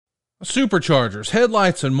Superchargers,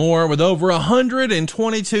 headlights, and more. With over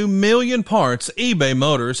 122 million parts, eBay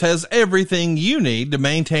Motors has everything you need to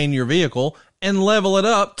maintain your vehicle and level it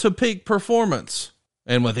up to peak performance.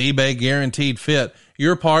 And with eBay Guaranteed Fit,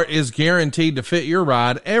 your part is guaranteed to fit your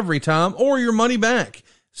ride every time or your money back.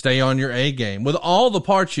 Stay on your A game with all the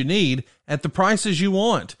parts you need at the prices you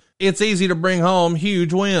want. It's easy to bring home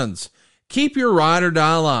huge wins. Keep your ride or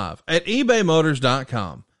die alive at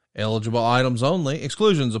ebaymotors.com. Eligible items only.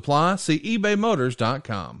 Exclusions apply. See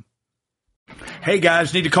ebaymotors.com. Hey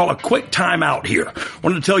guys, need to call a quick time out here.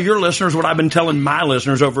 Wanted to tell your listeners what I've been telling my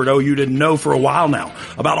listeners over at OU didn't know for a while now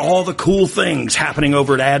about all the cool things happening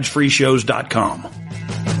over at adsfreeshows.com.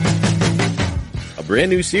 A brand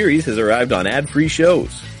new series has arrived on Ad Free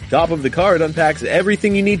Shows. Top of the Card unpacks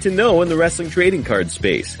everything you need to know in the wrestling trading card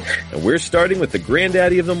space. And we're starting with the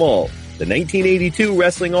granddaddy of them all, the 1982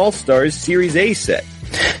 Wrestling All-Stars Series A set.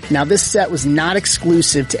 Now, this set was not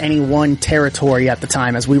exclusive to any one territory at the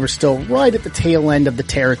time, as we were still right at the tail end of the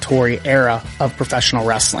territory era of professional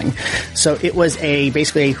wrestling. So it was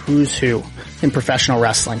basically a who's who in professional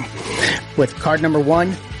wrestling, with card number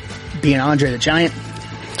 1 being Andre the Giant.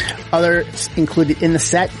 Others included in the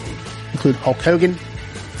set include Hulk Hogan,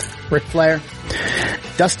 Ric Flair,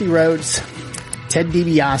 Dusty Rhodes, Ted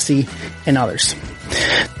DiBiase, and others.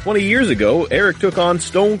 20 years ago, Eric took on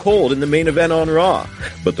Stone Cold in the main event on Raw.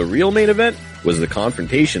 But the real main event was the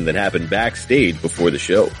confrontation that happened backstage before the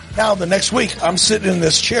show. Now, the next week, I'm sitting in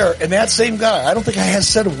this chair, and that same guy, I don't think I had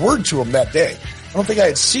said a word to him that day. I don't think I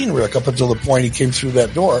had seen Rick up until the point he came through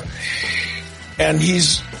that door. And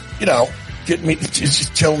he's, getting me,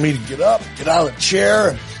 just telling me to get up, get out of the chair.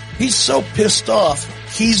 And he's so pissed off,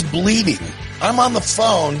 he's bleeding. I'm on the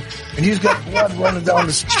phone, and he's got blood running down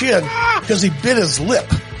his chin because he bit his lip.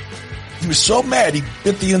 He was so mad, he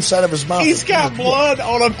bit the inside of his mouth. He's got blood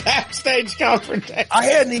on a backstage confrontation. I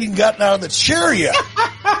hadn't even gotten out of the chair yet.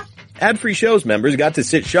 Ad Free Shows members got to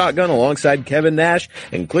sit shotgun alongside Kevin Nash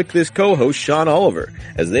and Click This co-host Sean Oliver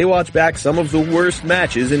as they watch back some of the worst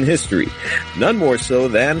matches in history. None more so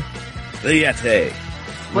than the Yeti.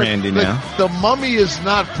 Randy, now the mummy is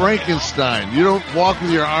not Frankenstein. You don't walk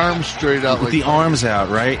with your arms straight out. With the arms out,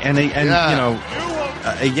 right? And a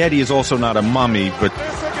Yeti is also not a mummy, but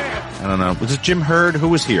I don't know. Was it Jim Hurd? Who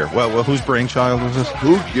was here? Well, whose brainchild was this?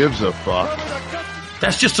 Who gives a fuck?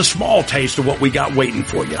 That's just a small taste of what we got waiting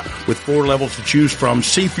for you. With 4 levels to choose from,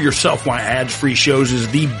 see for yourself why Ads Free Shows is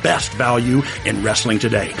the best value in wrestling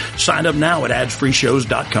today. Sign up now at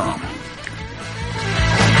adsfreeshows.com.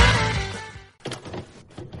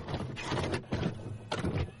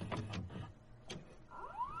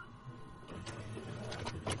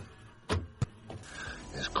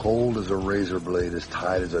 Cold as a razor blade, as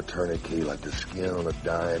tight as a tourniquet, like the skin on a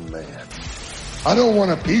dying man. I don't want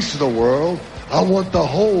a piece of the world. I want the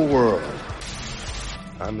whole world.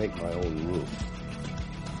 I make my own rules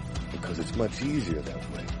because it's much easier that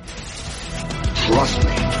way. Trust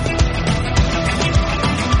me.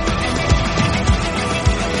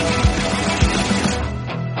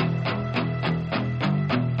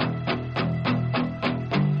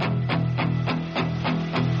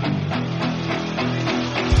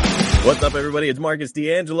 What's up, everybody? It's Marcus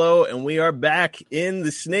D'Angelo, and we are back in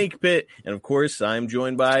the Snake Pit. And, of course, I'm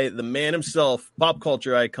joined by the man himself, pop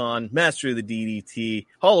culture icon, master of the DDT,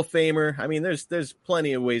 Hall of Famer. I mean, there's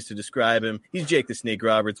plenty of ways to describe him. He's Jake the Snake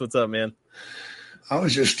Roberts. What's up, man? I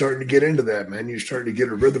was just starting to get into that, man. You're starting to get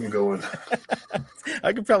a rhythm going.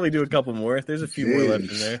 I could probably do a couple more. There's a few more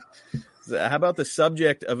left in there. How about the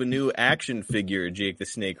subject of a new action figure, Jake the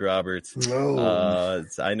Snake Roberts? Oh.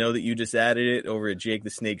 I know that you just added it over at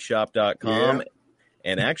jakethesnakeshop.com. Yeah.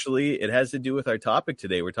 And actually, it has to do with our topic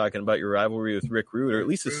today. We're talking about your rivalry with Rick Rude, or at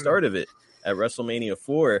least the start of it at WrestleMania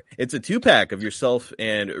 4. It's a 2-pack of yourself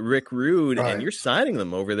and Rick Rude, right, and you're signing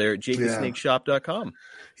them over there at jakethesnakeshop.com.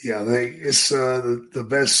 Yeah, it's the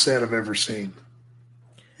best set I've ever seen.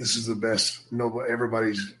 This is the best.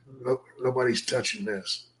 Nobody's touching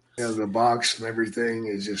this. The box and everything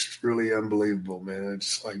is just really unbelievable, man.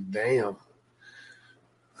 It's like, damn.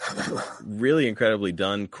 Really incredibly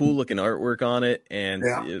done. Cool looking artwork on it. And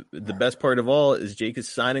the best part of all is Jake is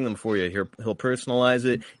signing them for you. He'll personalize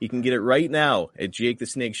it. You can get it right now at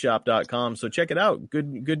jakethesnakeshop.com. So check it out.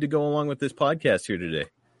 Good to go along with this podcast here today.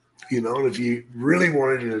 And if you really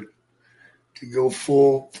wanted to go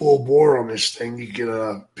full bore on this thing, you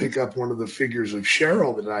could pick up one of the figures of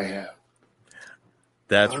Cheryl that I have.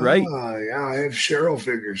 That's right. Yeah, I have Cheryl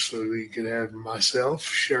figures, so you could have myself,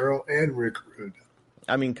 Cheryl, and Rick Rude.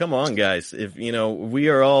 I mean, come on, guys. If we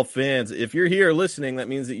are all fans. If you're here listening, that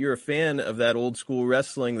means that you're a fan of that old school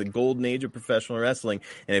wrestling, the golden age of professional wrestling.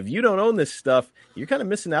 And if you don't own this stuff, you're kind of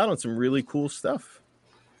missing out on some really cool stuff.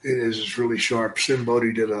 It is. It's really sharp. Sim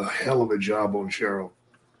Bodie did a hell of a job on Cheryl.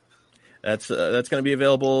 That's going to be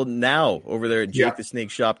available now over there at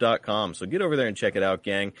jakethesnakeshop.com. So get over there and check it out,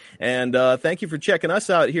 gang. And thank you for checking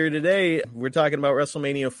us out here today. We're talking about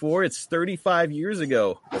WrestleMania 4. It's 35 years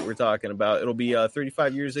ago that we're talking about. It'll be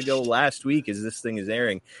 35 years ago last week as this thing is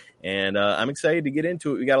airing. And I'm excited to get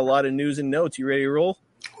into it. We got a lot of news and notes. You ready to roll?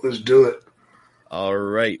 Let's do it. All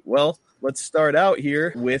right. Well, let's start out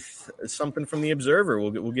here with something from the Observer.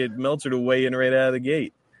 We'll get Meltzer to weigh in right out of the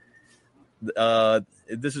gate.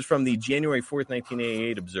 This is from the January 4th,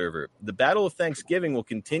 1988 Observer. The Battle of Thanksgiving will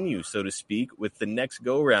continue, so to speak, with the next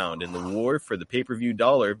go-round in the war for the pay-per-view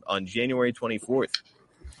dollar on January 24th.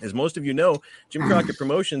 As most of you know, Jim Crockett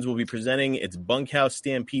Promotions will be presenting its Bunkhouse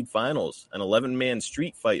Stampede Finals, an 11-man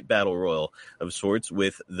street fight battle royal of sorts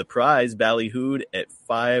with the prize ballyhooed at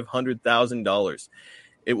 $500,000.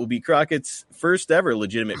 It will be Crockett's first ever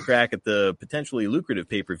legitimate crack at the potentially lucrative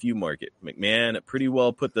pay-per-view market. McMahon pretty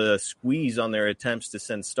well put the squeeze on their attempts to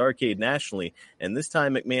send Starrcade nationally, and this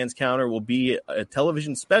time McMahon's counter will be a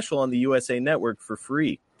television special on the USA Network for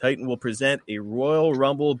free. Titan will present a Royal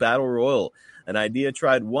Rumble Battle Royal, an idea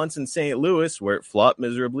tried once in St. Louis, where it flopped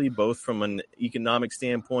miserably, both from an economic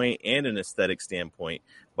standpoint and an aesthetic standpoint.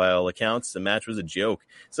 By all accounts, the match was a joke.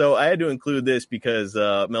 So I had to include this because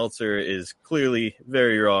Meltzer is clearly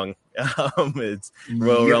very wrong.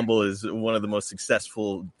 Royal Rumble is one of the most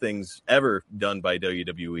successful things ever done by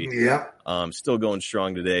WWE. Yeah. Still going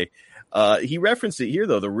strong today. He referenced it here,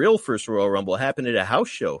 though. The real first Royal Rumble happened at a house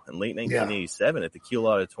show in late 1987 at the Kiel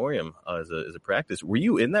Auditorium as a practice. Were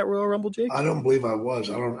you in that Royal Rumble, Jake? I don't believe I was.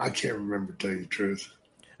 I can't remember, to tell you the truth.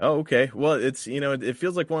 Oh, okay. Well, it's, it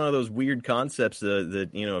feels like one of those weird concepts that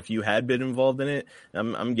if you had been involved in it,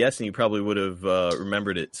 I'm guessing you probably would have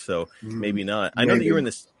remembered it. So maybe not. I know that you were in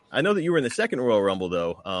this. I know that you were in the second Royal Rumble,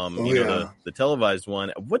 though. The televised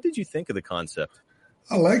one. What did you think of the concept?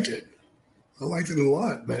 I liked it. I liked it a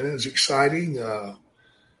lot, man. It was exciting.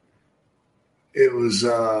 It was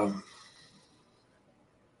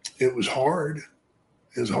hard.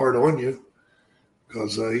 It was hard on you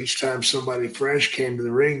because each time somebody fresh came to the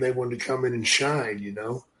ring, they wanted to come in and shine,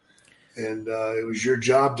 and it was your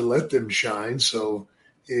job to let them shine. So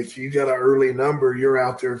if you got an early number, you're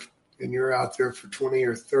out there for 20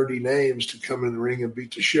 or 30 names to come in the ring and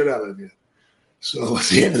beat the shit out of you. So at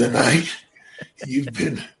the end of the night,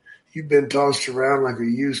 you've been tossed around like a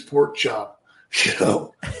used pork chop,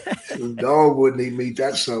 And the dog wouldn't even eat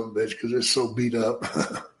that son of a bitch because it's so beat up.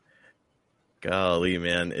 Golly,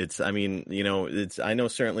 man. I know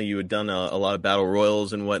certainly you had done a lot of battle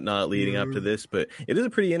royals and whatnot leading up to this, but it is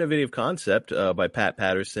a pretty innovative concept by Pat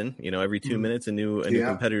Patterson. Every 2 minutes a new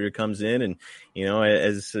competitor comes in and,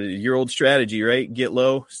 as your old strategy, right? Get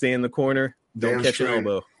low, stay in the corner, don't catch an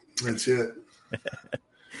elbow. That's it.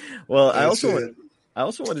 Well, I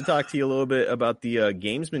also want to talk to you a little bit about the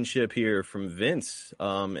gamesmanship here from Vince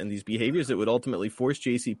and these behaviors that would ultimately force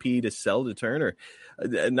JCP to sell to Turner.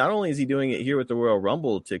 Not only is he doing it here with the Royal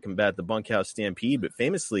Rumble to combat the Bunkhouse Stampede, but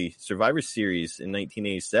famously Survivor Series in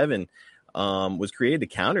 1987 was created to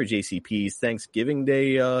counter JCP's Thanksgiving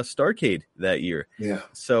Day Starrcade that year. Yeah.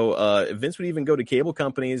 So Vince would even go to cable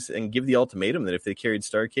companies and give the ultimatum that if they carried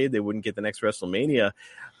Starrcade, they wouldn't get the next WrestleMania.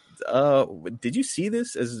 Did you see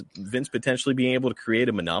this as Vince potentially being able to create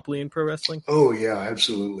a monopoly in pro wrestling? Oh yeah,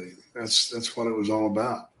 absolutely. That's what it was all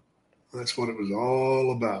about. That's what it was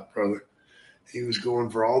all about, brother. He was going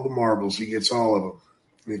for all the marbles. He gets all of them.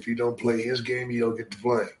 And if you don't play his game, you don't get to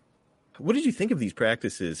play. What did you think of these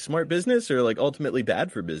practices? Smart business or ultimately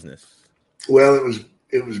bad for business? Well,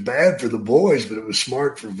 it was bad for the boys, but it was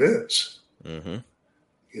smart for Vince. Mm-hmm.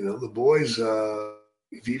 The boys,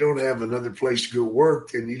 if you don't have another place to go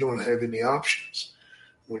work, then you don't have any options.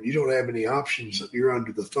 When you don't have any options, you're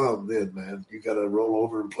under the thumb then, man. You got to roll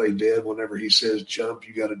over and play dead. Whenever he says jump,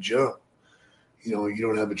 you got to jump. You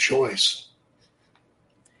don't have a choice.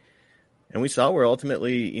 And we saw where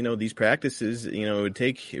ultimately, these practices, it would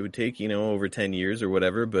take, over 10 years or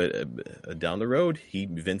whatever, but down the road,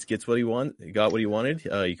 Vince got what he wanted.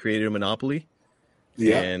 He created a monopoly.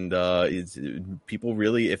 Yeah. And people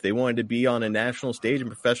really, if they wanted to be on a national stage in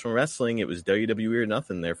professional wrestling, it was WWE or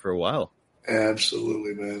nothing there for a while.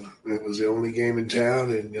 Absolutely, man. It was the only game in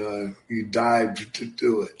town, and you dived to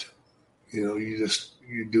do it.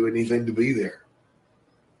 You do anything to be there.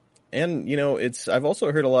 And, I've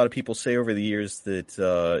also heard a lot of people say over the years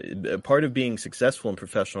that part of being successful in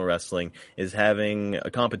professional wrestling is having a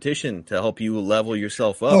competition to help you level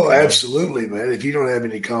yourself up. Oh, absolutely, man. If you don't have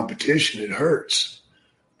any competition, it hurts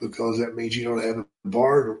because that means you don't have a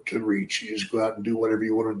bar to reach. You just go out and do whatever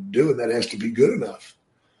you want to do, and that has to be good enough.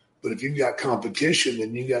 But if you've got competition,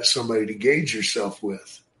 then you got somebody to gauge yourself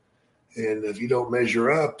with. And if you don't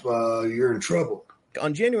measure up, you're in trouble.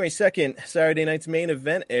 On January 2nd, Saturday night's main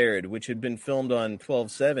event aired, which had been filmed on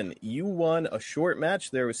 12/7. You won a short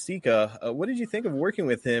match there with Sika. What did you think of working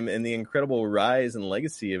with him and the incredible rise and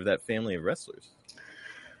legacy of that family of wrestlers?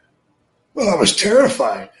 Well, I was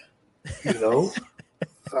terrified,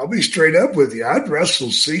 I'll be straight up with you. I'd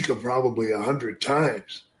wrestled Sika probably 100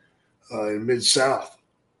 times in Mid-South.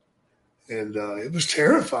 And it was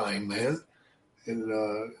terrifying, man. And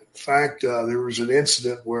in fact, there was an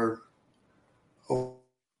incident where, oh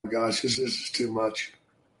my gosh, this is too much.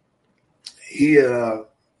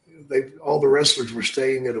 All the wrestlers were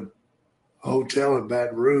staying at a hotel in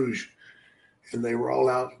Baton Rouge, and they were all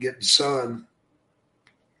out getting sun.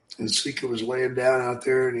 And Sika was laying down out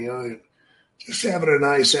there, and just having a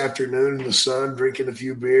nice afternoon in the sun, drinking a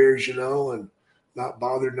few beers, and not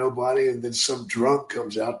bothering nobody. And then some drunk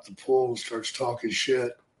comes out the pool and starts talking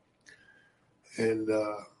shit. And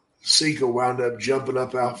Sika wound up jumping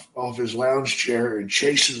up off his lounge chair and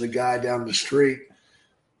chasing the guy down the street.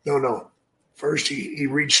 No. First, he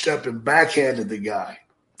reached up and backhanded the guy.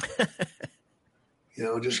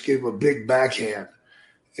 Just gave him a big backhand.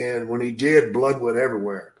 And when he did, blood went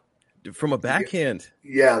everywhere. From a backhand?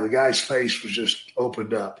 Yeah, the guy's face was just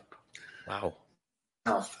opened up. Wow.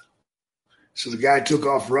 So the guy took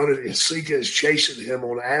off running, and Sika is chasing him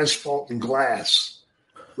on asphalt and glass,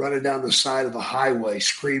 running down the side of the highway,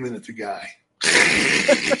 screaming at the guy.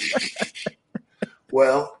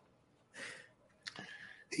 Well,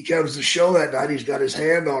 he comes to show that night. He's got his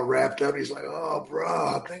hand all wrapped up. He's like, "Oh, bro,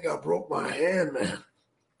 I think I broke my hand, man."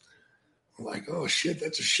 I'm like, "Oh, shit,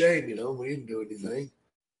 that's a shame, we didn't do anything."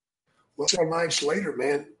 Well, several nights later,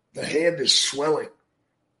 man, the hand is swelling.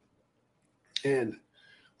 And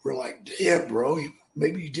we're like, "Damn, bro,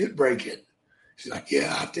 maybe you did break it." He's like,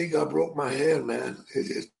 "Yeah, I think I broke my hand, man.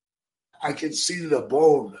 I can see the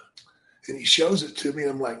bone." And he shows it to me.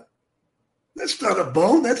 I'm like, "That's not a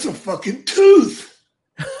bone. That's a fucking tooth.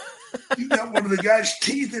 You got one of the guy's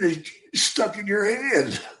teeth that is stuck in your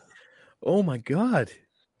hand." Oh, my God.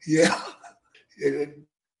 Yeah.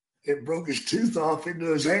 It broke his tooth off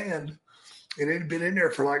into his hand. And it had been in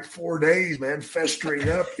there for like 4 days, man, festering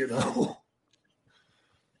up, Oh,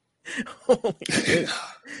 my goodness.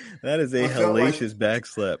 That is a hellacious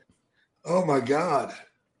backslap. Oh, my God.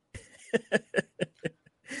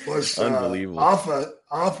 Unbelievable.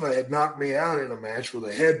 Alpha had knocked me out in a match with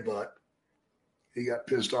a headbutt. He got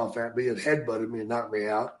pissed off at me and headbutted me and knocked me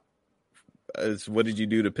out. What did you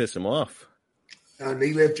do to piss him off? I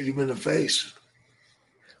knee lifted him in the face.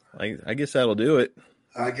 I guess that'll do it.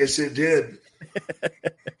 I guess it did.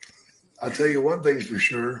 I'll tell you one thing's for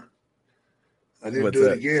sure. I didn't do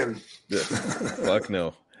it again. Fuck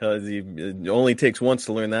no. It only takes once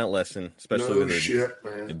to learn that lesson, especially with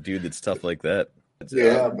a dude that's tough like that.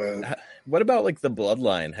 Yeah, man. What about like the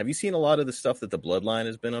Bloodline? Have you seen a lot of the stuff that the Bloodline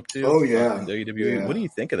has been up to? Oh, yeah. In WWE? Yeah. What do you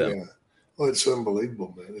think of them? Yeah. Well, it's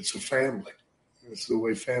unbelievable, man. It's a family. It's the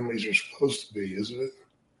way families are supposed to be, isn't it?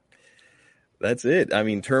 That's it. I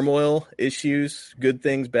mean, turmoil, issues, good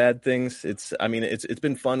things, bad things. It's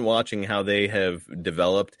been fun watching how they have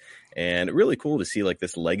developed, and really cool to see like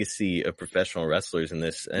this legacy of professional wrestlers in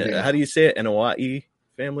this. Yeah. How do you say it? Anoi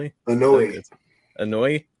family? Anoi.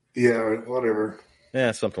 Anoi? Yeah, whatever.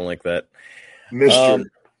 Yeah, something like that. Mr.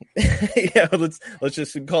 Yeah, let's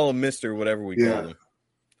just call him Mr. whatever we call him.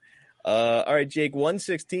 All right, Jake,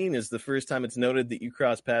 116 is the first time it's noted that you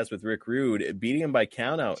crossed paths with Rick Rude, beating him by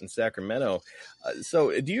countout in Sacramento.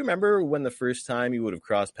 So do you remember when the first time you would have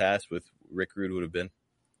crossed paths with Rick Rude would have been?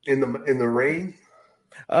 In the ring?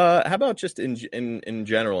 How about just in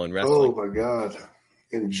general in wrestling? Oh, my God.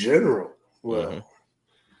 In general? Well,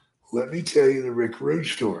 let me tell you the Rick Rude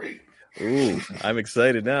story. Ooh, I'm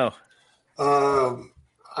excited now.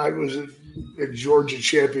 I was at Georgia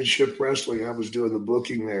Championship Wrestling. I was doing the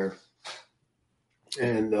booking there.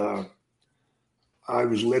 And I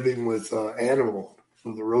was living with Animal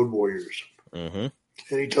from the Road Warriors. Mm-hmm.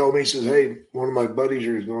 And he told me, he says, "Hey, one of my buddies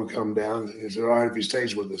here is going to come down." He said, "All right, if he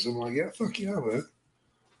stays with us." I'm like, "Yeah, fuck yeah, man."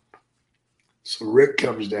 So Rick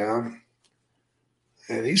comes down,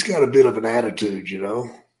 and he's got a bit of an attitude,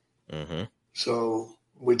 Mm-hmm. So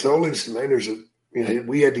we told him, man,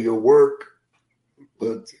 we had to go work,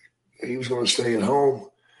 but he was going to stay at home.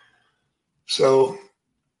 So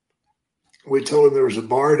we told him there was a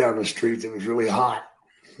bar down the street that was really hot,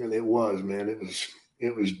 and it was, man.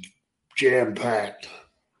 It was jam packed,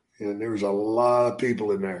 and there was a lot of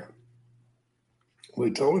people in there.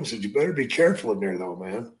 We told him, said, you better be careful in there, though,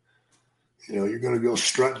 man. You know, you're going to go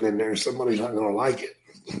strutting in there, and somebody's not going to like it.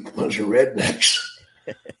 A bunch of rednecks.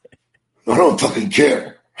 I don't fucking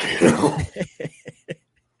care, you know.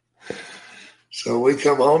 So we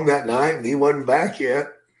come home that night, and he wasn't back yet.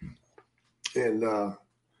 And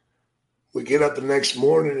we get up the next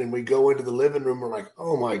morning, and we go into the living room. We're like,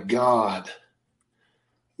 oh, my God.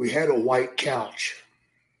 We had a white couch,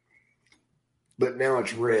 but now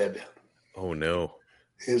it's red. Oh, no.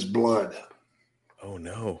 His blood. Oh,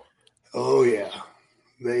 no. Oh, yeah.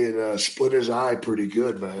 They had split his eye pretty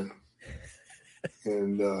good, man.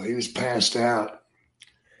 And he was passed out.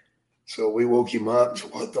 So we woke him up.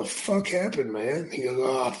 Said, what the fuck happened, man? He goes,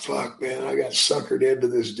 oh, fuck, man. I got suckered into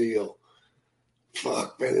this deal.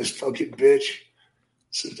 Fuck, man, this fucking bitch.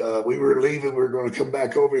 Said, we were leaving. We were going to come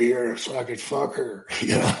back over here so I could fuck her.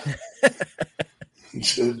 You know? He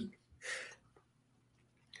said,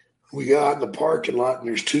 we got out in the parking lot, and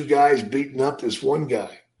there's two guys beating up this one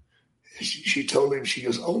guy. She told him, she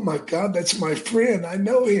goes, oh, my God, that's my friend. I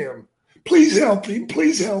know him. Please help him.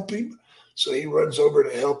 Please help him. So he runs over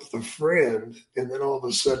to help the friend, and then all of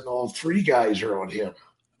a sudden, all three guys are on him.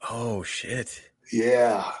 Oh, shit.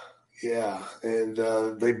 Yeah. And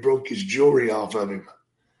they broke his jewelry off of him.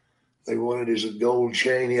 They wanted his gold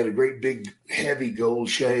chain. He had a great big, heavy gold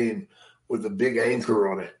chain with a big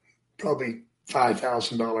anchor on it. Probably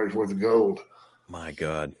 $5,000 worth of gold. My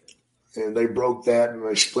God. And they broke that, and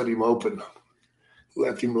they split him open.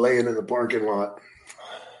 Left him laying in the parking lot.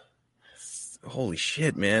 Holy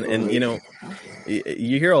shit, man. And, you know,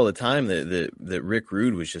 you hear all the time that Rick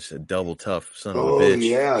Rude was just a double tough son of a bitch. Oh,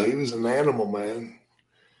 yeah. He was an animal, man.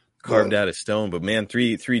 Carved out of stone. But, man,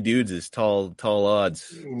 three dudes is tall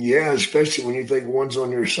odds. Yeah, especially when you think one's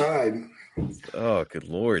on your side. Oh, good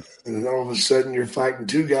Lord. And then all of a sudden you're fighting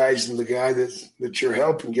two guys, and the guy that you're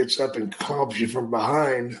helping gets up and clobs you from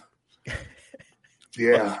behind.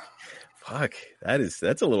 Yeah. Fuck.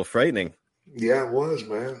 That's a little frightening. Yeah, it was,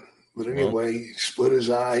 man. But anyway, he split his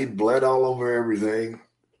eye. He bled all over everything.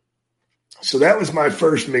 So that was my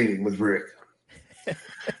first meeting with Rick.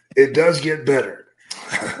 It does get better.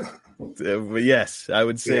 But yes, I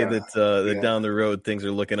would say that down the road, things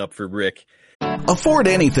are looking up for Rick. Afford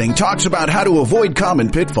Anything talks about how to avoid common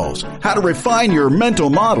pitfalls, how to refine your mental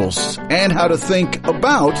models, and how to think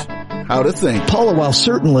about how to think. Paula, while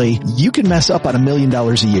certainly you can mess up on $1 million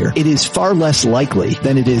a year, it is far less likely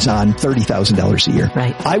than it is on $30,000 a year.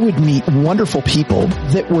 Right. I would meet wonderful people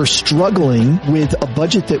that were struggling with a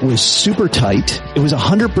budget that was super tight. It was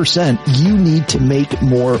 100% you need to make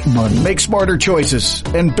more money. Make smarter choices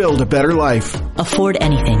and build a better life. Afford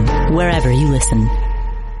Anything, wherever you listen.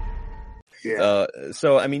 Yeah.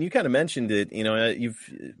 So, I mean, you kind of mentioned it, you know,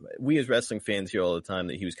 we as wrestling fans hear all the time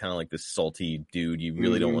that he was kind of like this salty dude you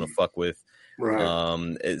really don't want to fuck with. Right.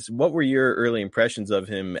 What were your early impressions of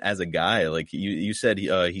him as a guy? Like you said,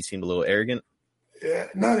 he seemed a little arrogant. Yeah,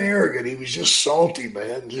 not arrogant. He was just salty,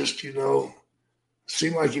 man. Just, you know,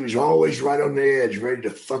 seemed like he was always right on the edge, ready to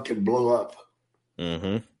fucking blow up.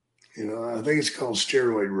 Mm-hmm. You know, I think it's called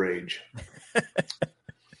steroid rage.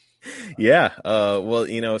 Yeah. Well,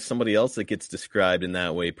 you know, somebody else that gets described in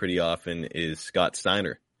that way pretty often is Scott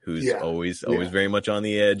Steiner, who's always very much on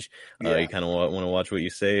the edge. You kind of want to watch what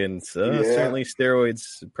you say, and certainly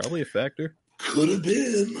steroids probably a factor. Could have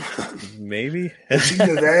been. Maybe. It's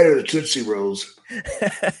either that or the Tootsie Rolls.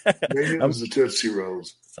 Maybe it was the Tootsie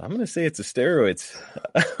Rolls. So I'm going to say it's the steroids.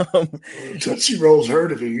 Tootsie Rolls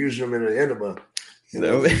hurt if you use them in an enema. You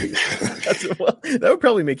know? That would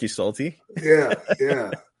probably make you salty. Yeah.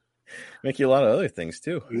 Make you a lot of other things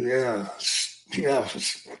too. Yeah,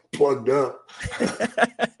 it's plugged up.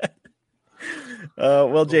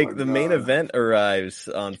 Well, Jake, the main event arrives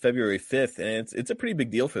on February 5th, and it's a pretty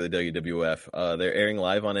big deal for the WWF. They're airing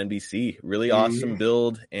live on NBC. Really awesome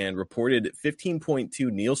build, and reported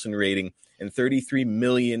 15.2 Nielsen rating and 33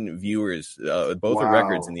 million viewers. Both are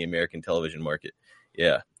records in the American television market.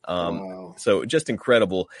 Yeah. So just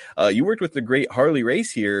incredible. You worked with the great Harley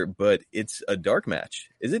Race here, but it's a dark match.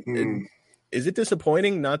 Is it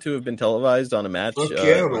disappointing not to have been televised on a match? Man.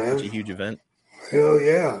 Such a huge event. Hell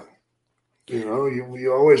yeah. You know,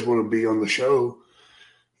 you always want to be on the show.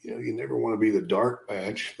 You know, you never want to be the dark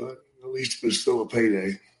match, but at least it was still a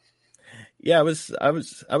payday. Yeah, I was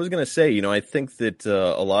going to say, you know, I think that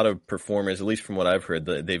a lot of performers, at least from what I've heard,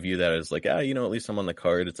 they view that as like, you know, at least I'm on the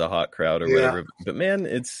card. It's a hot crowd or whatever. But man,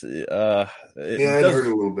 it hurt a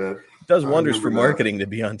little bit. It does wonders for marketing to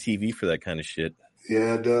be on TV for that kind of shit.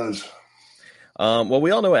 Yeah, it does. Well,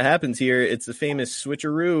 we all know what happens here. It's the famous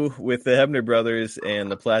switcheroo with the Hebner brothers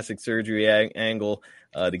and the plastic surgery angle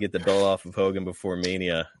to get the belt off of Hogan before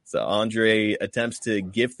Mania. So Andre attempts to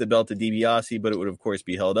gift the belt to DiBiase, but it would, of course,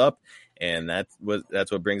 be held up. And that's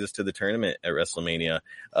what brings us to the tournament at WrestleMania.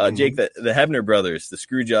 Jake, the Hebner brothers, the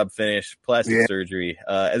screw job finish, plastic surgery.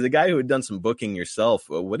 As a guy who had done some booking yourself,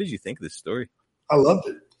 what did you think of this story? I loved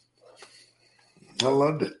it.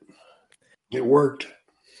 It worked.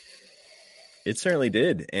 It certainly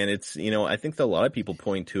did. And it's, I think that a lot of people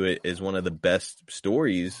point to it as one of the best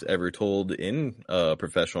stories ever told in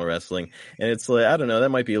professional wrestling. And it's like, I don't know, that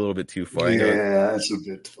might be a little bit too far. That's a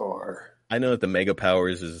bit far. I know that the Mega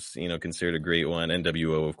Powers is, considered a great one.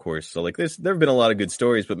 NWO, of course. So like there have been a lot of good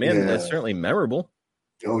stories, but man, that's certainly memorable.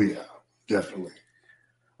 Oh yeah, definitely.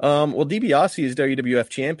 Well, DiBiase is WWF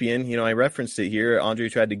champion. I referenced it here. Andre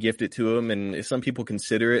tried to gift it to him, and some people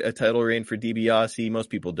consider it a title reign for DiBiase. Most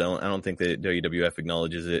people don't. I don't think that WWF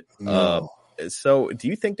acknowledges it. No. So do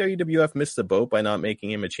you think WWF missed the boat by not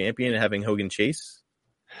making him a champion and having Hogan chase?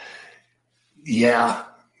 Yeah,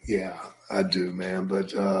 I do, man.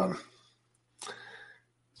 But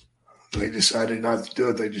they decided not to do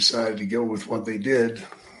it. They decided to go with what they did.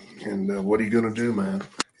 And what are you going to do, man?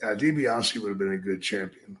 Yeah, DiBiase would have been a good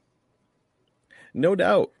champion. No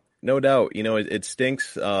doubt. It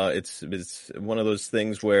stinks. It's one of those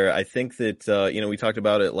things where I think that, we talked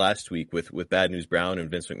about it last week with Bad News Brown and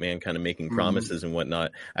Vince McMahon kind of making promises and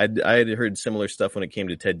whatnot. I had heard similar stuff when it came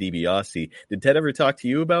to Ted DiBiase. Did Ted ever talk to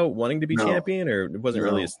you about wanting to be champion, or it wasn't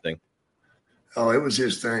really his thing? Oh, it was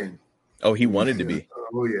his thing. Oh, he wanted to be.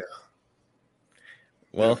 Oh, yeah.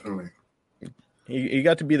 Well, definitely. He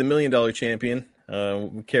got to be the $1 million champion.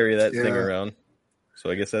 Carry that thing around.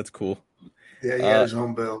 So I guess that's cool. Yeah, he had his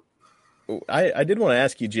home belt. I did want to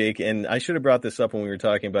ask you, Jake, and I should have brought this up when we were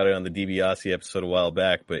talking about it on the DiBiase episode a while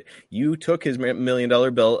back, but you took his $1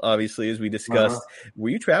 million belt, obviously, as we discussed. Were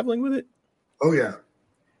you traveling with it? Oh, yeah.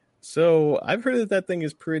 So I've heard that thing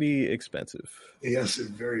is pretty expensive. Yes, it's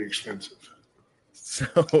very expensive. So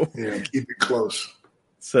yeah, keep it close.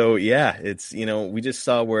 So, yeah, it's, we just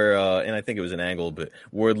saw where, and I think it was an angle, but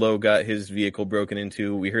Wardlow got his vehicle broken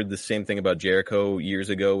into. We heard the same thing about Jericho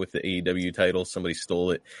years ago with the AEW title. Somebody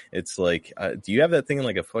stole it. It's like, do you have that thing in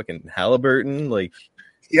like a fucking Halliburton? Like,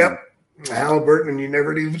 yep, Halliburton, and you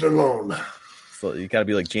never leave it alone. So you got to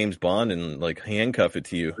be like James Bond and like handcuff it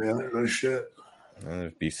to you. Yeah, no shit.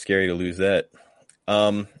 It'd be scary to lose that.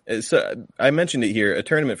 So I mentioned it here, a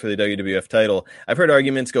tournament for the WWF title. I've heard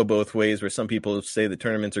arguments go both ways where some people say that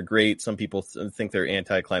tournaments are great. Some people think they're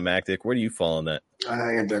anticlimactic. Where do you fall on that?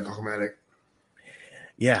 Anticlimactic.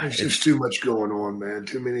 Yeah. There's just too much going on, man.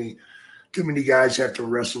 Too many guys have to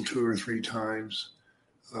wrestle 2 or 3 times.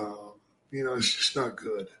 It's just not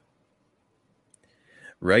good.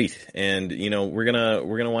 Right. And, we're going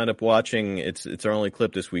to wind up watching, it's our only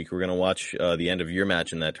clip this week. We're going to watch the end of your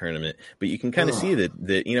match in that tournament, but you can kind of see that,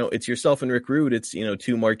 it's yourself and Rick Rude. It's,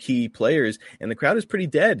 2 marquee players, and the crowd is pretty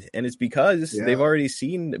dead. And it's because they've already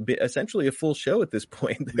seen essentially a full show at this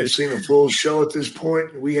point. They've seen a full show at this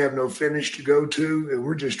point. We have no finish to go to, and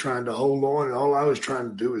we're just trying to hold on. And all I was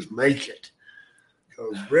trying to do is make it.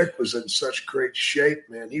 Because Rick was in such great shape,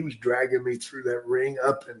 man. He was dragging me through that ring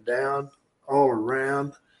up and down, all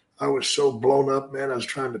around. I was so blown up, man. I was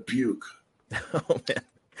trying to puke. Oh man,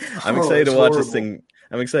 I'm excited to watch this thing.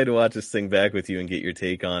 I'm excited to watch this thing back with you and get your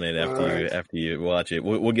take on it after you watch it.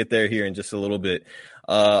 We'll get there here in just a little bit.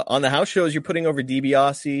 On the house shows, you're putting over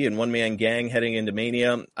DiBiase and One Man Gang heading into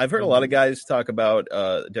Mania. I've heard a lot of guys talk about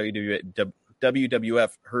WWF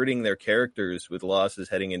hurting their characters with losses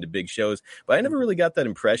heading into big shows, but I never really got that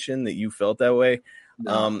impression that you felt that way.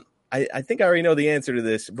 No. I think I already know the answer to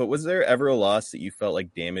this, but was there ever a loss that you felt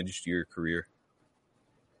like damaged your career?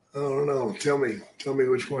 I don't know. Tell me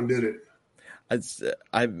which one did it.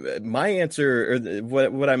 My answer, or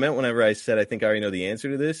what I meant whenever I said I think I already know the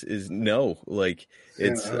answer to this, is no. Like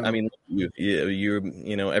it's, I mean,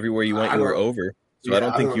 you're everywhere you went, you were over. So I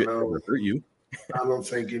don't think it ever hurt you. I don't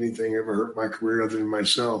think anything ever hurt my career other than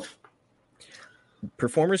myself.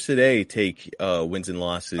 Performers today take wins and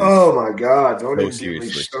losses. Oh my God! Don't even get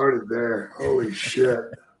me started there. Holy shit!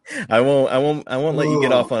 I won't let you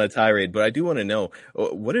get off on a tirade, but I do want to know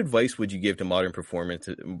what advice would you give to modern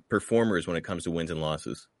performers when it comes to wins and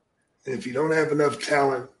losses? If you don't have enough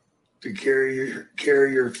talent to carry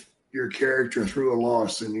your character through a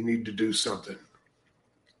loss, then you need to do something.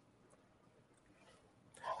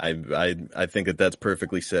 I think that's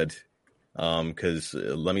perfectly said. Because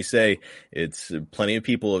let me say, it's plenty of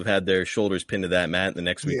people have had their shoulders pinned to that mat. The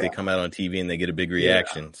next week they come out on TV and they get a big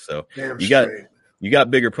reaction. So You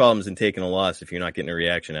got bigger problems than taking a loss if you're not getting a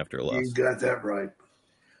reaction after a loss. You got that right.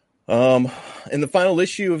 In the final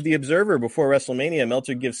issue of The Observer before WrestleMania,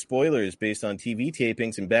 Meltzer gives spoilers based on TV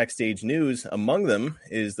tapings and backstage news. Among them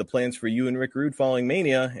is the plans for you and Rick Rude following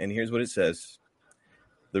Mania, and here's what it says.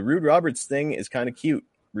 The Rude Roberts thing is kind of cute.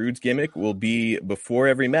 Rude's gimmick will be before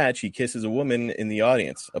every match, he kisses a woman in the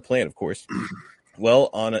audience. A plan, of course. Well,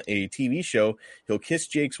 on a TV show, he'll kiss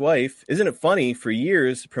Jake's wife. Isn't it funny? For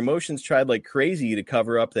years, promotions tried like crazy to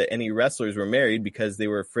cover up that any wrestlers were married because they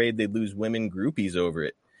were afraid they'd lose women groupies over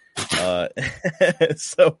it.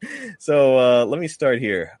 So let me start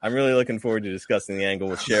here. I'm really looking forward to discussing the angle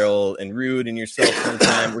with Cheryl and Rude and yourself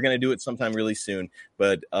sometime. We're going to do it sometime really soon.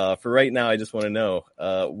 But for right now, I just want to know,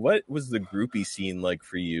 what was the groupie scene like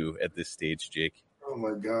for you at this stage, Jake? Oh,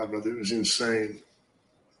 my God, brother. It was insane.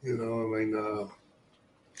 You know, I mean,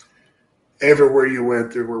 everywhere you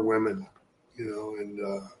went, there were women, you know, and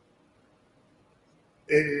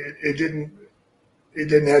it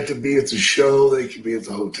didn't have to be at the show. They could be at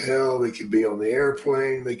the hotel. They could be on the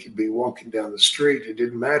airplane. They could be walking down the street. It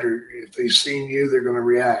didn't matter. If they've seen you, they're going to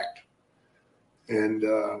react. And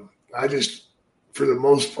I just, for the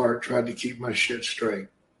most part, tried to keep my shit straight.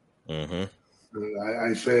 I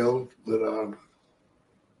failed, but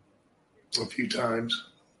a few times.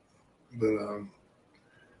 But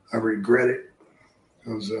I regret it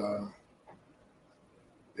because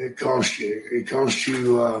it cost you. It cost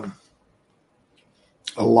you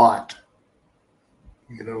a lot.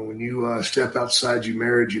 You know, when you step outside your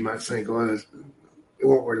marriage, you might think, well, it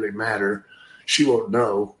won't really matter. She won't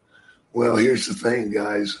know. Well, here's the thing,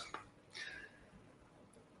 guys.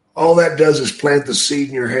 All that does is plant the seed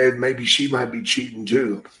in your head. Maybe she might be cheating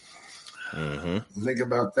too. Think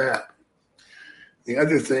about that. The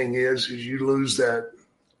other thing is you lose that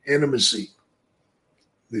intimacy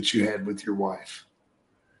that you had with your wife.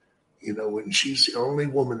 You know, when she's the only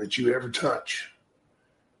woman that you ever touch,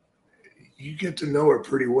 you get to know her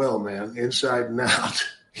pretty well, man, inside and out,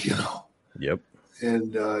 you know. Yep.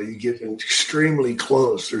 And you get extremely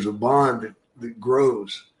close. There's a bond that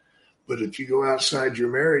grows. But if you go outside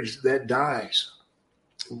your marriage, that dies.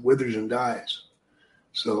 It withers and dies.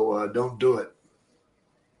 So don't do it.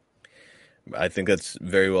 I think that's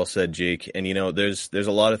very well said, Jake. And, you know, there's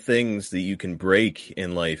a lot of things that you can break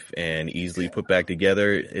in life and easily put back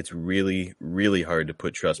together. It's really, really hard to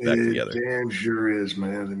put trust back together. It damn sure is,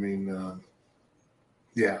 man. I mean,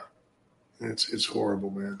 yeah, it's horrible,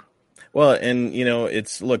 man. Well, and, you know,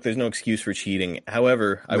 look, there's no excuse for cheating.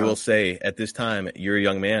 However, I will say at this time, you're a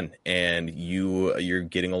young man and you're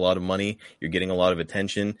getting a lot of money. You're getting a lot of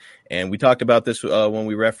attention. And we talked about this when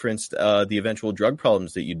we referenced the eventual drug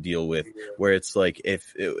problems that you deal with, where it's like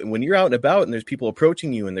when you're out and about and there's people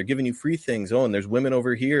approaching you and they're giving you free things. Oh, and there's women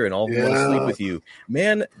over here and all who want to sleep with you.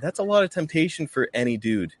 Man, that's a lot of temptation for any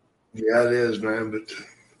dude. Yeah, it is, man. But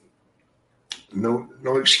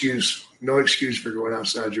no excuse. No excuse for going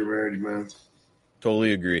outside your marriage, man.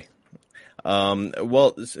 Totally agree.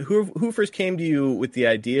 Well, who first came to you with the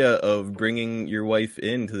idea of bringing your wife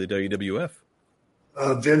into the WWF?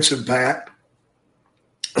 Vince and Pat.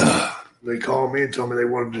 They called me and told me they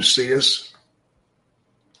wanted to see us.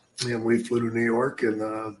 And we flew to New York and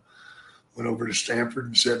went over to Stamford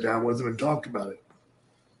and sat down with them and talked about it.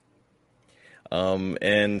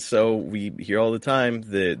 And so we hear all the time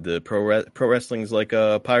that the pro wrestling is like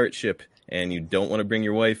a pirate ship, and you don't want to bring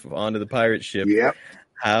your wife onto the pirate ship. Yep.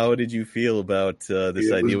 How did you feel about this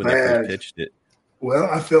idea when they first pitched it? Well,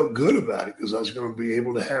 I felt good about it because I was going to be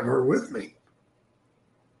able to have her with me.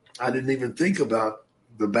 I didn't even think about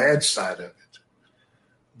the bad side of it,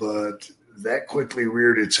 but that quickly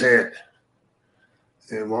reared its head.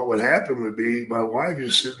 And what would happen would be my wife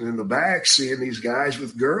is sitting in the back seeing these guys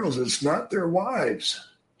with girls. It's not their wives.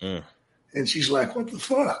 And she's like, what the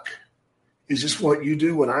fuck? Is this what you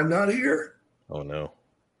do when I'm not here? Oh, no.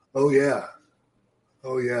 Oh, yeah.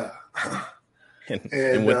 Oh, yeah.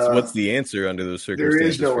 and what's the answer under those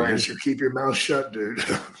circumstances? There is no answer. Keep your mouth shut, dude.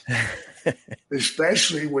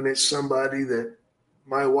 Especially when it's somebody that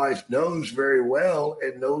my wife knows very well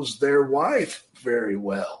and knows their wife very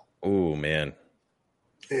well. Oh, man.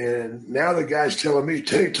 And now the guy's telling me,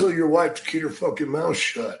 tell your wife to keep her fucking mouth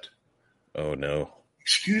shut. Oh, no.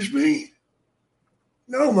 Excuse me?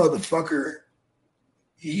 No, motherfucker.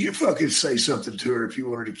 You fucking say something to her if you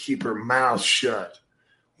want her to keep her mouth shut.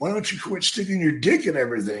 Why don't you quit sticking your dick in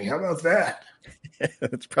everything? How about that?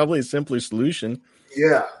 That's probably a simpler solution.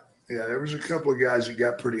 Yeah. Yeah, there was a couple of guys that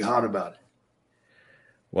got pretty hot about it.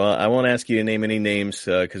 Well, I won't ask you to name any names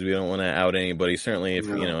because we don't want to out anybody. Certainly, if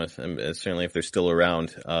certainly if they're still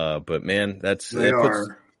around. But man, that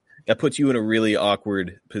puts you in a really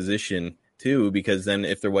awkward position too, because then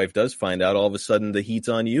if their wife does find out, all of a sudden the heat's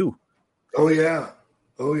on you. Oh yeah.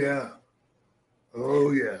 Oh yeah.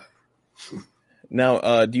 Oh yeah.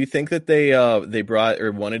 Now, do you think that they brought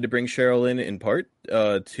or wanted to bring Cheryl in part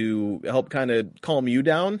to help kind of calm you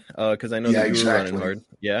down? Because I know that you were running hard.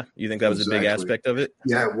 Yeah, you think that was a big aspect of it?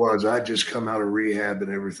 Yeah, it was. I just come out of rehab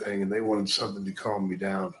and everything, and they wanted something to calm me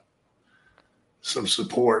down, some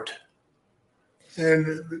support.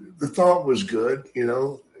 And the thought was good,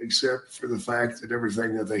 except for the fact that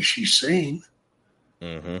everything that she's seen,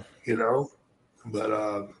 but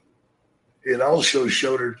it also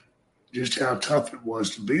showed her just how tough it was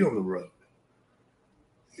to be on the road.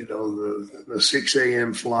 The 6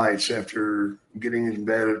 a.m. flights after getting in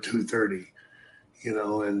bed at 2:30,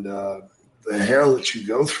 and the hell that you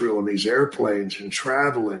go through on these airplanes and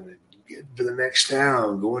traveling and getting to the next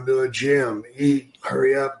town, going to a gym, eat,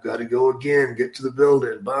 hurry up, got to go again, get to the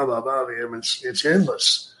building, blah, blah, blah. I mean, it's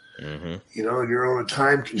endless, and you're on a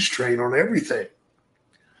time constraint on everything.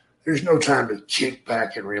 There's no time to kick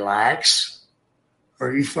back and relax.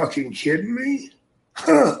 Are you fucking kidding me?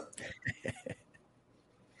 Huh.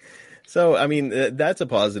 So, I mean, that's a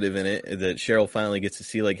positive in it, that Cheryl finally gets to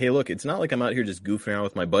see, like, hey, look, it's not like I'm out here just goofing around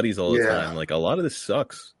with my buddies all the time. Like, a lot of this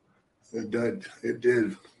sucks. It did.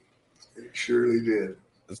 It surely did.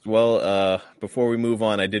 Well, before we move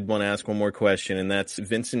on, I did want to ask one more question, and that's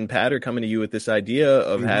Vincent Patter coming to you with this idea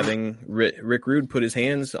of having Rick Rude put his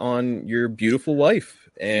hands on your beautiful wife.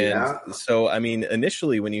 And so, I mean,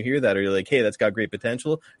 initially when you hear that, are you like, hey, that's got great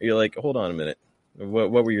potential? Or you're like, hold on a minute.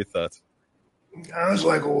 What were your thoughts? I was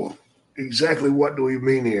like, well, exactly what do we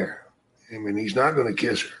mean here? I mean, he's not going to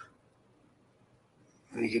kiss her.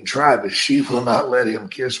 He can try, but she will not let him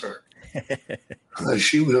kiss her.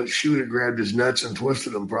 She would have grabbed his nuts and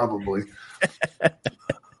twisted them probably.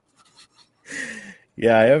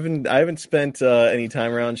 Yeah, I haven't spent any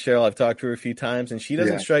time around Cheryl. I've talked to her a few times, and she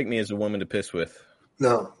doesn't strike me as a woman to piss with.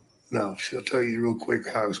 No, she'll tell you real quick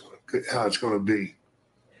how it's going to be.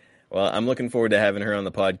 Well, I'm looking forward to having her on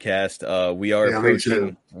the podcast. We are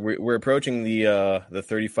approaching. We're approaching the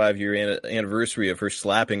 35-year anniversary of her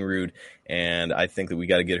slapping Rude, and I think that we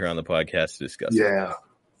got to get her on the podcast to discuss. Yeah,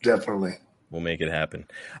 definitely. We'll make it happen.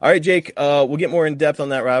 All right, Jake. We'll get more in depth on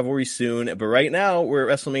that rivalry soon, but right now we're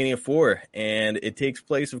at WrestleMania 4, and it takes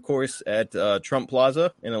place, of course, at Trump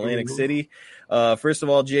Plaza in Atlantic City. First of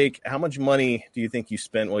all, Jake, how much money do you think you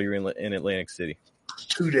spent while you were in Atlantic City?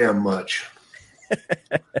 Too damn much.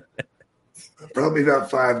 Probably about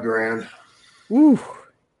 $5,000. Woo!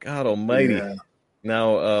 God Almighty! Yeah.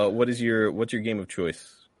 Now, what's your game of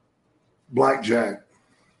choice? Blackjack.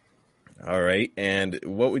 All right, and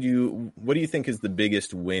what do you think is the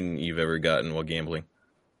biggest win you've ever gotten while gambling?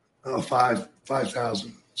 Oh,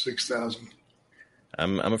 5,000, 6,000.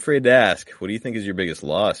 I'm afraid to ask. What do you think is your biggest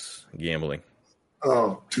loss gambling?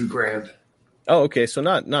 Oh, $2,000. Oh, okay, so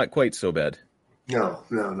not quite so bad. No.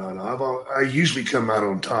 I usually come out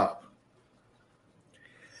on top.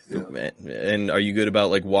 Yeah. And are you good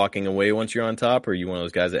about like walking away once you're on top, or are you one of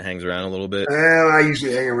those guys that hangs around a little bit? I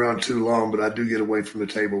usually hang around too long, but I do get away from the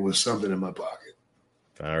table with something in my pocket.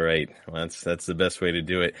 All right. Well, that's the best way to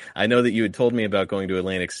do it. I know that you had told me about going to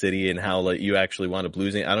Atlantic City and how you actually wound up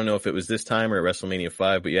losing. I don't know if it was this time or at WrestleMania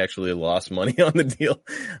 5, but you actually lost money on the deal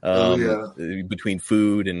between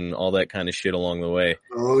food and all that kind of shit along the way.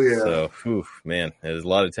 Oh, yeah. So, man, there's a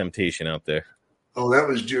lot of temptation out there. Oh, that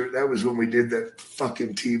was when we did that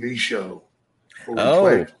fucking TV show.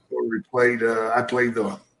 I played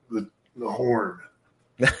the horn.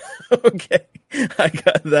 Okay.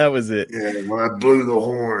 That was it. Yeah, when I blew the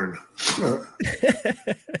horn.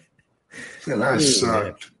 And I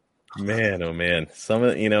sucked. Man, oh man. Some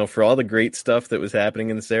of for all the great stuff that was happening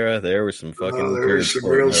in this era, there were some fucking there were some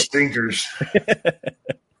real stinkers.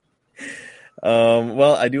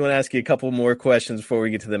 Well, I do want to ask you a couple more questions before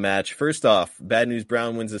we get to the match. First off, Bad News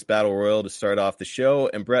Brown wins this battle royal to start off the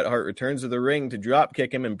show, and Bret Hart returns to the ring to drop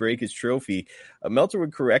kick him and break his trophy. Meltzer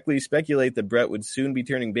would correctly speculate that Bret would soon be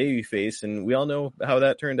turning babyface, and we all know how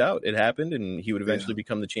that turned out. It happened, and he would eventually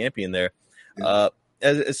become the champion there. Yeah.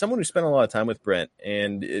 As someone who spent a lot of time with Bret,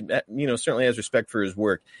 and certainly has respect for his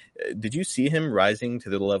work, did you see him rising to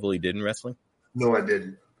the level he did in wrestling? No, I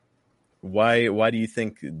didn't. Why do you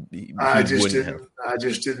think I just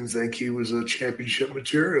didn't think he was a championship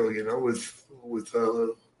material, with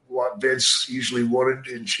what Vince usually wanted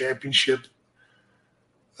in championship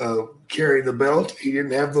carrying the belt. He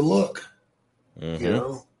didn't have the look.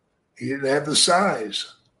 Mm-hmm. He didn't have the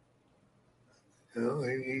size. He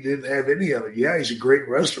didn't have any of it. Yeah, he's a great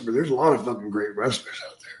wrestler, but there's a lot of fucking great wrestlers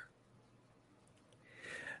out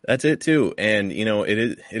That's it too. And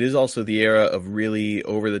it is also the era of really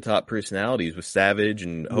over the top personalities with Savage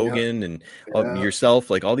and Hogan and yourself,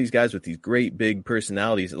 like all these guys with these great big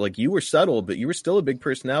personalities. Like you were subtle, but you were still a big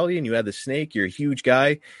personality, and you had the Snake. You're a huge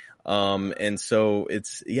guy. And so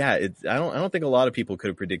I don't think a lot of people could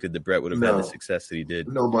have predicted that Brett would have had the success that he did.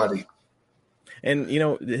 Nobody. And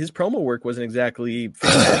his promo work wasn't exactly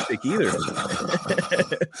fantastic either.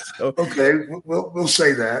 So, okay, we'll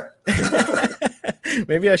say that.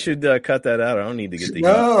 Maybe I should cut that out. I don't need to get the heat.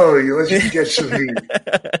 Let's get some heat.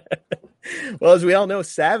 Well, as we all know,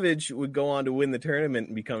 Savage would go on to win the tournament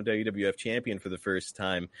and become WWF champion for the first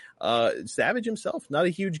time. Savage himself, not a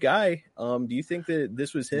huge guy. Do you think that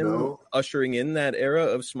this was him ushering in that era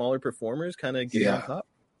of smaller performers, kind of getting on top?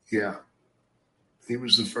 Yeah, he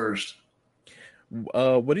was the first.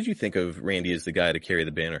 What did you think of Randy as the guy to carry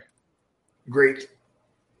the banner? Great.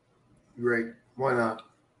 Why not?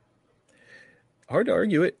 Hard to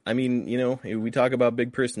argue it. I mean, we talk about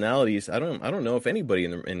big personalities. I don't know if anybody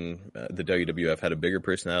in the WWF had a bigger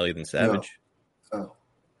personality than Savage. No.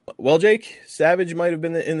 Well, Jake, Savage might have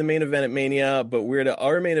been in the main event at Mania, but we're to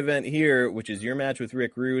our main event here, which is your match with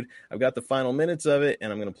Rick Rude. I've got the final minutes of it,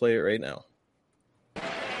 and I'm going to play it right now.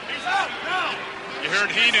 He's out now. You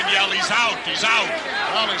heard Heenan yell, "He's out! He's out!"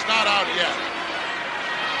 Well, he's not out yet.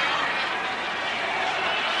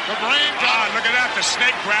 The brain look at that. The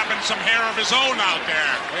Snake grabbing some hair of his own out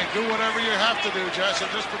there. Hey, do whatever you have to do, Jess,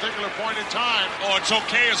 at this particular point in time. Oh, it's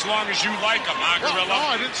okay as long as you like him, huh, Gorilla?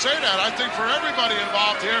 No, I didn't say that. I think for everybody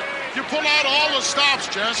involved here, you pull out all the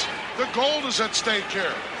stops, Jess. The gold is at stake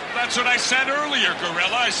here. That's what I said earlier,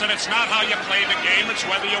 Gorilla. I said it's not how you play the game, it's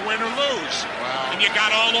whether you win or lose. Wow. And you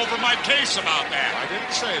got all over my case about that. I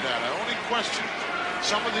didn't say that. I only questioned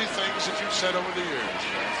some of the things that you've said over the years.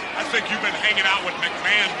 I think you've been hanging out with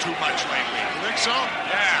McMahon too much lately. You think so?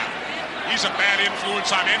 Yeah. He's a bad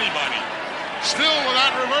influence on anybody. Still with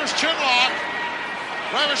that reverse chinlock,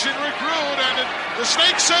 ravishing Rick Rude, and the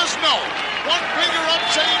Snake says no. One finger up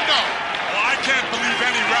saying no. Well, I can't believe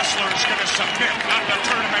any wrestler is going to submit, not in a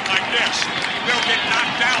tournament like this. They'll get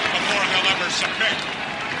knocked out before they'll ever submit.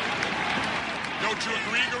 Don't you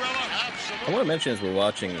agree, Gorilla? Absolutely. I want to mention as we're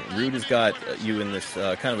watching, Rude has got you in this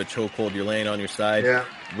kind of a chokehold. You're laying on your side. Yeah.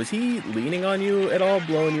 Was he leaning on you at all,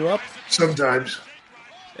 blowing you up? Sometimes.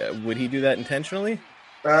 Would he do that intentionally?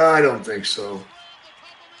 I don't think so.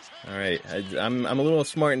 All right. I'm a little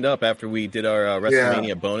smartened up after we did our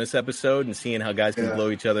WrestleMania bonus episode and seeing how guys can blow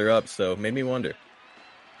each other up, so made me wonder.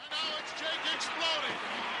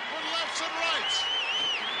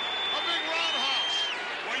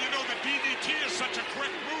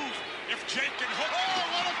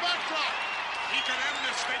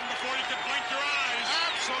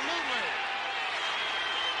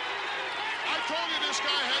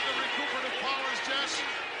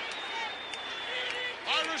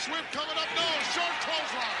 Whip coming up, no, short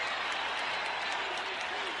clothesline.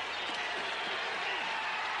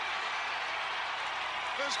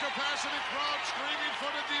 This capacity crowd screaming for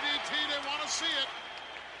the DDT, they want to see it.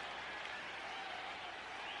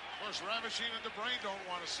 Of course, Ravishing and the Brain don't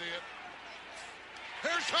want to see it.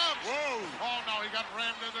 Here it comes. Whoa. Oh, no, he got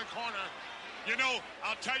rammed in the corner. You know,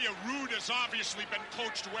 I'll tell you, Rude has obviously been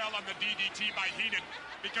coached well on the DDT by Heenan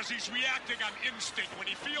because he's reacting on instinct. When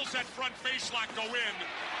he feels that front face lock go in,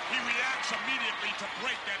 he reacts immediately to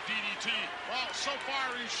break that DDT. Well, so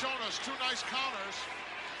far he's shown us two nice counters.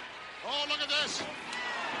 Oh, look at this.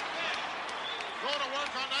 Go to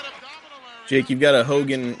work on that abdominal area. Jake, you've got a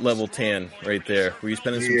Hogan level tan right there. Were you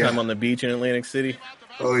spending some time on the beach in Atlantic City?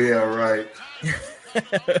 Oh, yeah, right.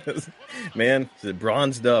 Man, is it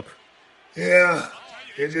bronzed up? Yeah,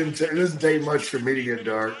 it doesn't take much for me to get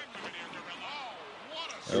dark.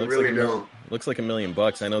 Looks like $1 million.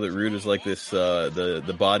 I know that Rude is like this,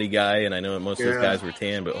 the body guy, and I know that most of those guys were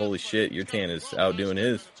tan, but holy shit, your tan is outdoing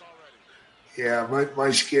his. Yeah,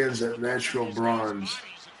 my skin's a natural bronze.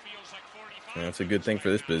 Yeah, that's a good thing for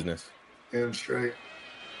this business. Damn straight.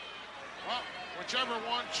 Well, whichever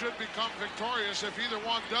one should become victorious, if either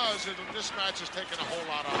one does, this match has taken a whole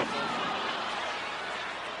lot out of both.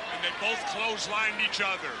 They both clotheslined each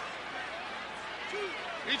other.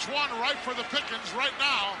 Each one ripe for the pickings right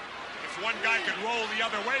now. If one guy could roll the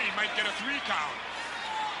other way, he might get a 3 count.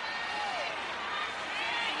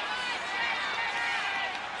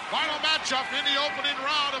 Final matchup in the opening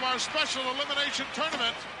round of our special elimination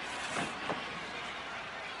tournament.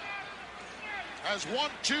 As 1,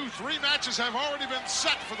 2, 3 matches have already been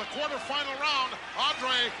set for the quarterfinal round.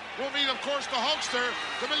 Andre will meet, of course, the Hulkster.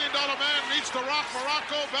 The $1 Million Man meets the Rock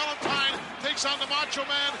Morocco. Valentine takes on the Macho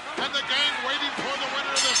Man, and the gang waiting for the winner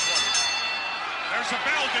of this one. There's a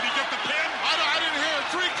bell. Did he get the pin? I didn't hear a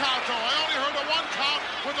 3 count, though. I only heard a 1 count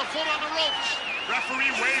with the foot on the ropes.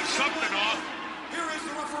 Referee waved something off. Here is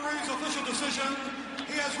the referee's official decision.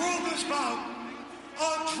 He has ruled this bout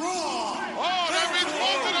a draw. Oh, that means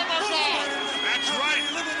both of them are gone. That's right.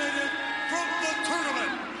 Eliminated from the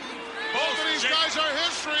tournament. Both of these guys are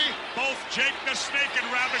history. Both Jake the Snake and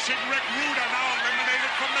Ravishing Rick Rude are now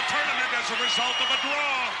eliminated from the tournament as a result of a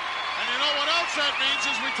draw. And you know what else that means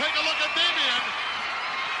is we take a look at Damien.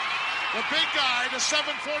 The big guy, the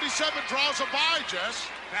 747, draws a bye, Jess.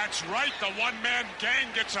 That's right. The one-man gang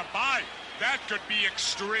gets a bye. That could be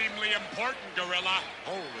extremely important, Gorilla.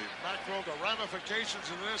 Holy mackerel, the ramifications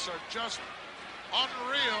of this are just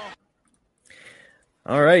unreal.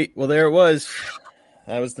 All right. Well, there it was.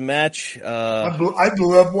 That was the match. I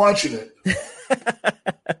blew up watching it.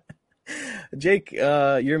 Jake,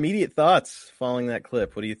 your immediate thoughts following that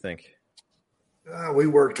clip. What do you think? We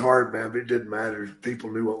worked hard, man, but it didn't matter.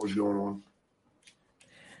 People knew what was going on.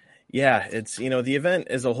 Yeah, it's, the event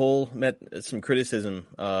as a whole met some criticism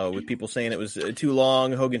with people saying it was too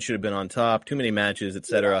long. Hogan should have been on top, too many matches,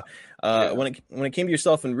 etc. When it came to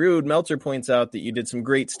yourself and Rude, Meltzer points out that you did some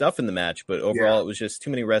great stuff in the match, but overall it was just too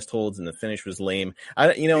many rest holds and the finish was lame.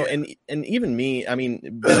 And even me, I mean,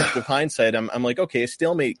 benefit of hindsight, I'm like, okay, a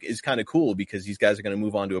stalemate is kind of cool because these guys are going to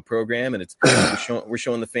move on to a program and we're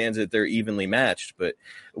showing the fans that they're evenly matched. But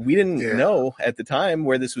we didn't know at the time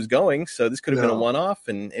where this was going, so this could have been a one-off,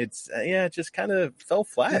 and it just kind of fell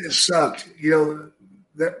flat. It sucked.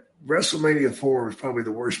 That WrestleMania 4 was probably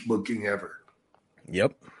the worst booking ever.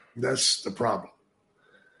 Yep. That's the problem.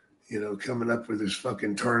 Coming up with this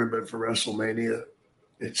fucking tournament for WrestleMania,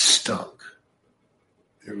 it stunk.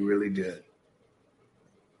 It really did.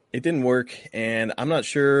 It didn't work, and I'm not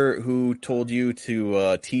sure who told you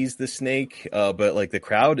to tease the snake, but like the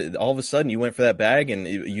crowd, all of a sudden you went for that bag, and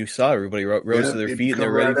you saw everybody rose to their feet and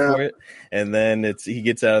they're ready for it. And then he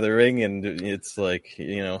gets out of the ring, and it's like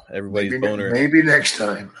everybody's boner. Maybe next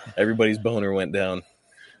time. Everybody's boner went down.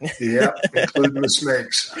 Yeah, including the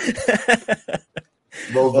snakes.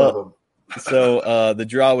 Both of them. So the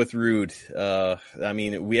draw with Rude. I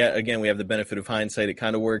mean, we have the benefit of hindsight. It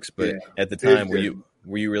kind of works, but at the time,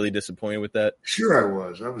 were you really disappointed with that? Sure, I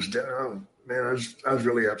was. I was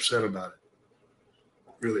really upset about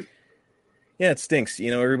it. Really. Yeah, it stinks.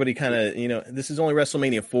 Everybody kind of, this is only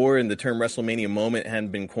WrestleMania 4 and the term WrestleMania moment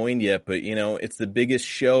hadn't been coined yet, but, it's the biggest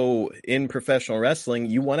show in professional wrestling.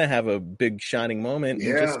 You want to have a big shining moment.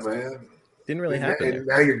 Yeah, man. Didn't really happen. And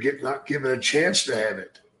now you're not given a chance to have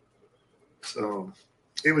it. So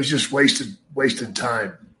it was just wasted time.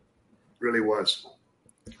 It really was.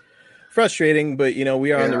 Frustrating, but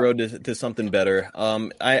we are on the road to something better.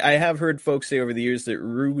 I have heard folks say over the years that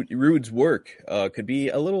Rude's work could be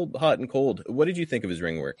a little hot and cold. What did you think of his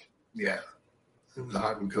ring work? Yeah, it was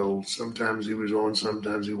hot and cold. Sometimes he was on,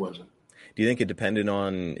 sometimes he wasn't. Do you think it depended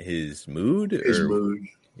on his mood? His mood.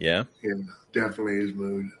 Yeah? Yeah, definitely his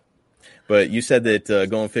mood. But you said that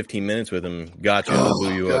going 15 minutes with him got you and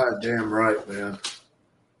blew you up. God damn right, man.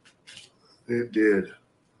 It did.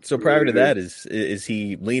 So prior to that, is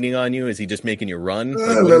he leaning on you? Is he just making you run?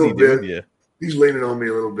 A little bit. Yeah. He's leaning on me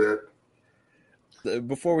a little bit.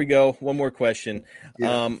 Before we go, one more question.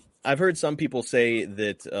 Yeah. I've heard some people say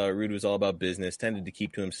that Rude was all about business, tended to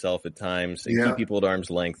keep to himself at times, and keep people at arm's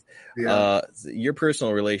length. Yeah. Your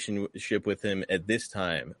personal relationship with him at this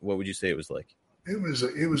time, what would you say it was like? It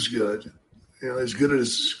was good. As good as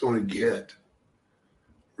it's going to get.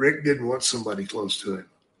 Rick didn't want somebody close to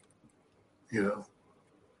him.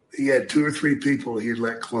 He had 2 or 3 people he'd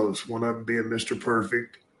let close, one of them being Mr.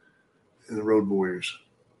 Perfect and the Road Warriors.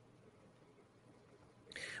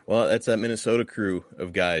 Well, that's that Minnesota crew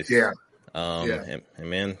of guys. Yeah. And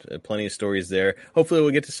man, plenty of stories there. Hopefully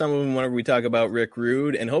we'll get to some of them whenever we talk about Rick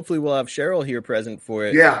Rude, and hopefully we'll have Cheryl here present for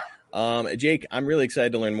it. Yeah. Jake, I'm really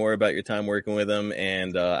excited to learn more about your time working with him,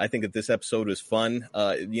 and I think that this episode was fun.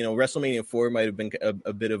 WrestleMania 4 might have been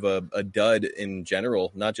a bit of a dud in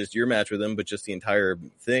general, not just your match with him, but just the entire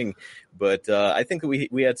thing. But I think that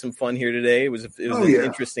we had some fun here today. It was an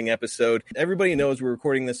interesting episode. Everybody knows we're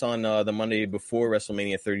recording this on the Monday before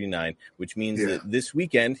WrestleMania 39, which means that this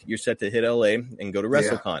weekend you're set to hit LA and go to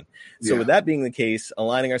WrestleCon. So with that being the case,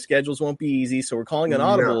 aligning our schedules won't be easy. So we're calling an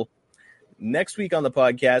audible. Next week on the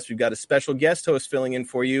podcast, we've got a special guest host filling in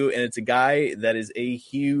for you, and it's a guy that is a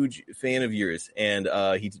huge fan of yours. And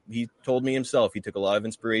he told me himself he took a lot of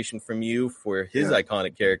inspiration from you for his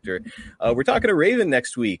iconic character. We're talking to Raven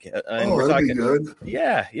next week. And we're talking, be good.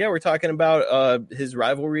 Yeah, we're talking about his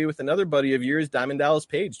rivalry with another buddy of yours, Diamond Dallas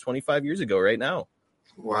Page, 25 years ago right now.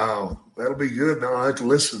 Wow, that'll be good. Now I have to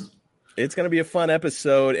listen. It's going to be a fun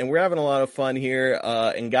episode, and we're having a lot of fun here.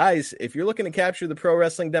 And guys, if you're looking to capture the pro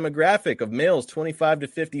wrestling demographic of males 25 to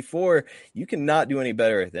 54, you cannot do any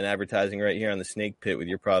better than advertising right here on the Snake Pit with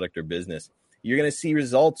your product or business. You're going to see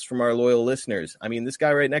results from our loyal listeners. I mean, this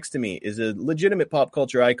guy right next to me is a legitimate pop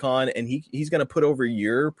culture icon, and he's going to put over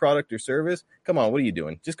your product or service. Come on, what are you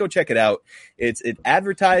doing? Just go check it out. It's at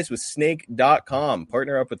advertisewithsnake.com.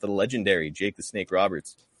 Partner up with the legendary Jake the Snake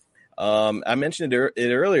Roberts. I mentioned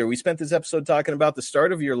it earlier. We spent this episode talking about the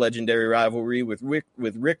start of your legendary rivalry with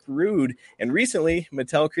Rick Rude, and recently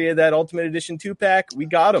Mattel created that Ultimate Edition 2-pack. We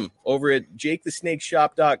got them over at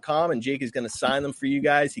jakethesnakeshop.com, and Jake is going to sign them for you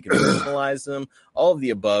guys. He can personalize them, all of the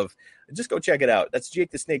above. Just go check it out. That's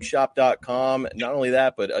jakethesnakeshop.com. Not only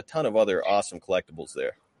that, but a ton of other awesome collectibles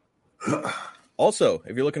there. Also,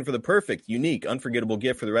 if you're looking for the perfect, unique, unforgettable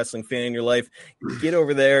gift for the wrestling fan in your life, get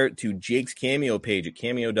over there to Jake's Cameo page at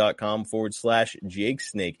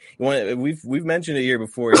cameo.com/JakeSnake. We've mentioned it here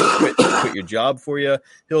before. He'll quit your job for you.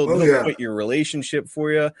 He'll quit your relationship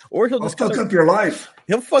for you, or he'll just fuck up your life.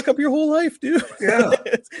 He'll fuck up your whole life, dude. Yeah.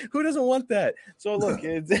 Who doesn't want that? So look,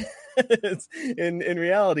 it's in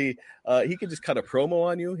reality, he could just cut a promo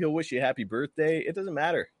on you. He'll wish you a happy birthday. It doesn't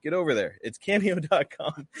matter. Get over there. It's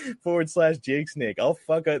cameo.com/JakeSnake.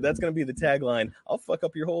 That's going to be the tagline. I'll fuck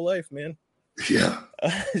up your whole life, man. Yeah.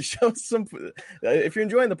 Show some. If you're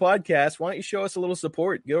enjoying the podcast, why don't you show us a little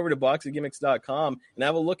support? Get over to boxofgimmicks.com and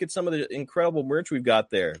have a look at some of the incredible merch we've got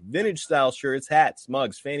there. Vintage style shirts, hats,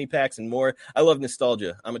 mugs, fanny packs, and more. I love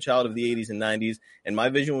nostalgia. I'm a child of the 80s and 90s, and my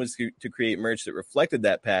vision was to create merch that reflected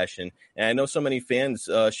that passion. And I know so many fans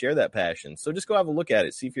share that passion. So just go have a look at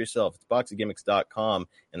it. See for yourself. It's boxofgimmicks.com,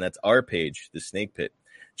 and that's our page, The Snake Pit.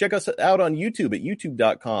 Check us out on YouTube at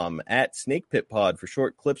youtube.com @SnakePitPod for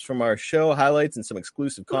short clips from our show, highlights, and some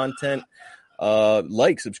exclusive content.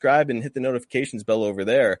 Subscribe, and hit the notifications bell over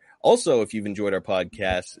there. Also, if you've enjoyed our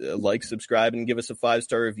podcast, subscribe, and give us a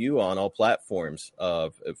 5-star review on all platforms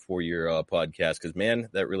for your podcast, because, man,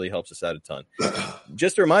 that really helps us out a ton.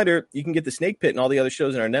 Just a reminder, you can get the Snake Pit and all the other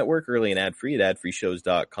shows in our network early and ad-free at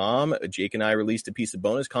adfreeshows.com. Jake and I released a piece of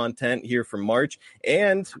bonus content here for March,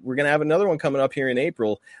 and we're going to have another one coming up here in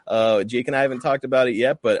April. Jake and I haven't talked about it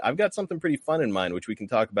yet, but I've got something pretty fun in mind, which we can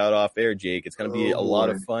talk about off air, Jake. It's going to be a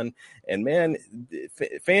lot of fun. And, man,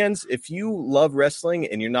 fans, if you love wrestling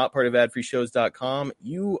and you're not part of adfreeshows.com,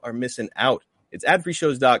 you are missing out. It's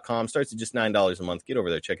adfreeshows.com. Starts at just $9 a month. Get over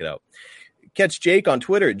there. Check it out. Catch Jake on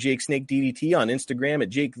Twitter at JakeSnakeDDT, on Instagram at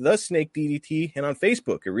JakeTheSnakeDDT, and on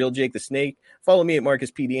Facebook at Real Jake the Snake. Follow me at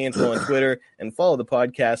Marcus P. D'Angelo on Twitter, and follow the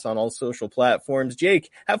podcast on all social platforms.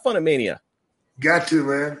 Jake, have fun at Mania. Got to,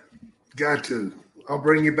 man. Got to. I'll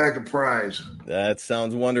bring you back a prize. That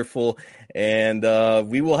sounds wonderful. And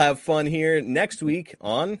we will have fun here next week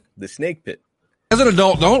on The Snake Pit. As an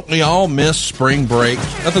adult, don't we all miss spring break?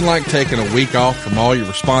 Nothing like taking a week off from all your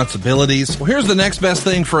responsibilities. Well, here's the next best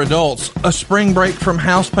thing for adults, a spring break from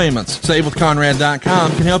house payments.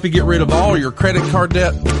 SaveWithConrad.com can help you get rid of all your credit card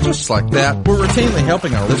debt just like that. We're routinely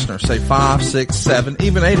helping our listeners save $500, $600, $700,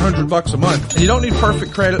 even $800 a month. And you don't need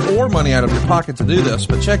perfect credit or money out of your pocket to do this,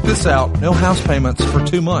 but check this out. No house payments for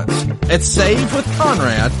 2 months at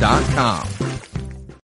SaveWithConrad.com.